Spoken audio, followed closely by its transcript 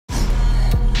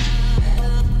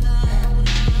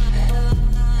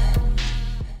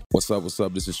What's up, what's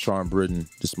up? This is Charm Brittian.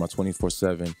 This is my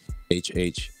 24/7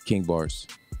 HH King Bars.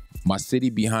 My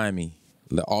city behind me,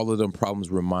 let all of them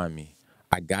problems remind me.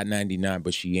 I got 99,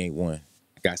 but she ain't one.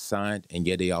 I got signed, and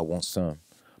yeah, they all want some.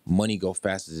 Money go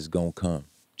fast as it's gonna come.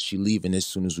 She leaving as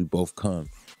soon as we both come.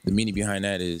 The meaning behind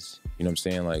that is, you know what I'm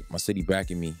saying, like my city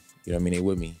backing me, you know what I mean, they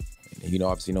with me. And, you know,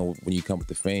 obviously, you know, when you come with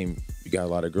the fame, you got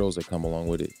a lot of girls that come along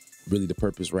with it. Really the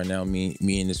purpose right now, me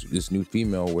and this new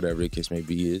female, whatever the case may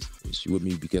be, is she with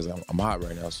me because I'm hot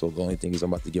right now. So the only thing is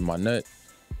I'm about to get my nut.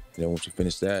 And then once you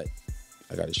finish that,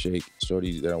 I gotta shake.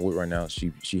 Shorty that I'm with right now,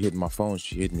 she hitting my phone.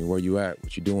 She hitting me, where you at?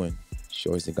 What you doing? She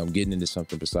always think I'm getting into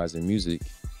something besides the music.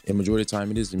 And majority of the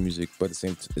time it is the music, but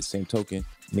the same token,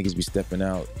 niggas be stepping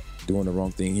out, doing the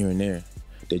wrong thing here and there.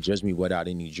 They judge me without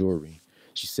any jewelry.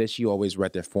 She said she always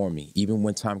right there for me, even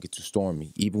when time gets too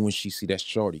stormy, even when she see that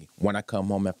shorty. When I come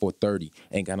home at 4:30,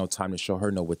 ain't got no time to show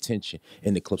her no attention.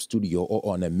 In the Clipse studio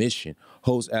or on a mission.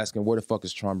 Hoes asking, where the fuck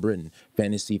is Charm Brittian?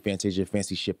 Fantasy, Fantasia,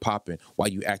 fancy shit popping. Why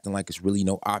you acting like it's really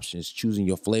no options? Choosing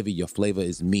your flavor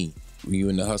is me. When you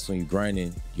in the hustle and you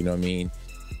grinding, you know what I mean?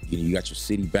 You got your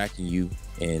city backing you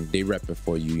and they repping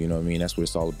for you, you know what I mean? That's what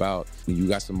it's all about. When you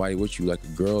got somebody with you, like a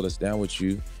girl that's down with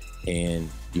you, and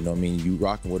you know what I mean, you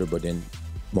rocking with her, but then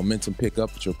momentum pick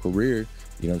up with your career,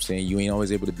 you know what I'm saying? You ain't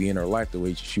always able to be in her life the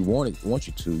way she wants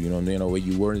you to, you know what I mean? The way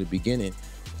you were in the beginning.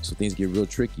 So things get real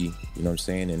tricky, you know what I'm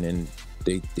saying? And then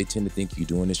they tend to think you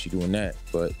doing this, you doing that.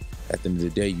 But at the end of the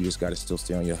day, you just gotta still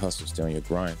stay on your hustle, stay on your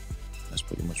grind. That's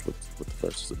pretty much what the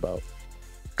verse is about.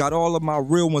 Got all of my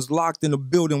real ones locked in the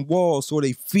building walls so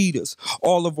they feed us.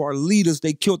 All of our leaders,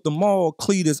 they killed them all.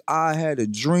 Cletus, I had a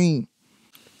dream.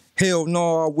 Hell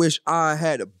no, I wish I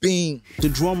had a beam. The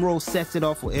drum roll sets it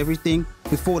off with everything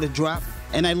before the drop.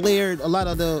 And I layered a lot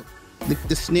of the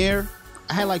snare.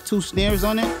 I had like 2 snares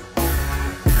on it.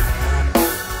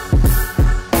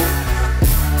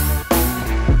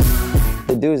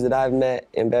 The dudes that I've met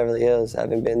in Beverly Hills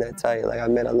haven't been that tight. Like, I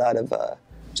met a lot of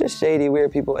just shady,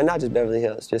 weird people, and not just Beverly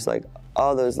Hills, just like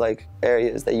all those like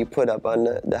areas that you put up on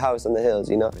the house on the hills,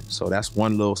 you know? So that's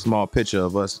one little small picture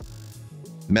of us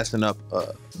messing up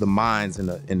the minds and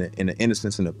the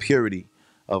innocence and the purity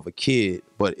of a kid,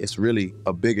 but it's really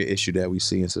a bigger issue that we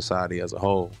see in society as a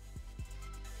whole.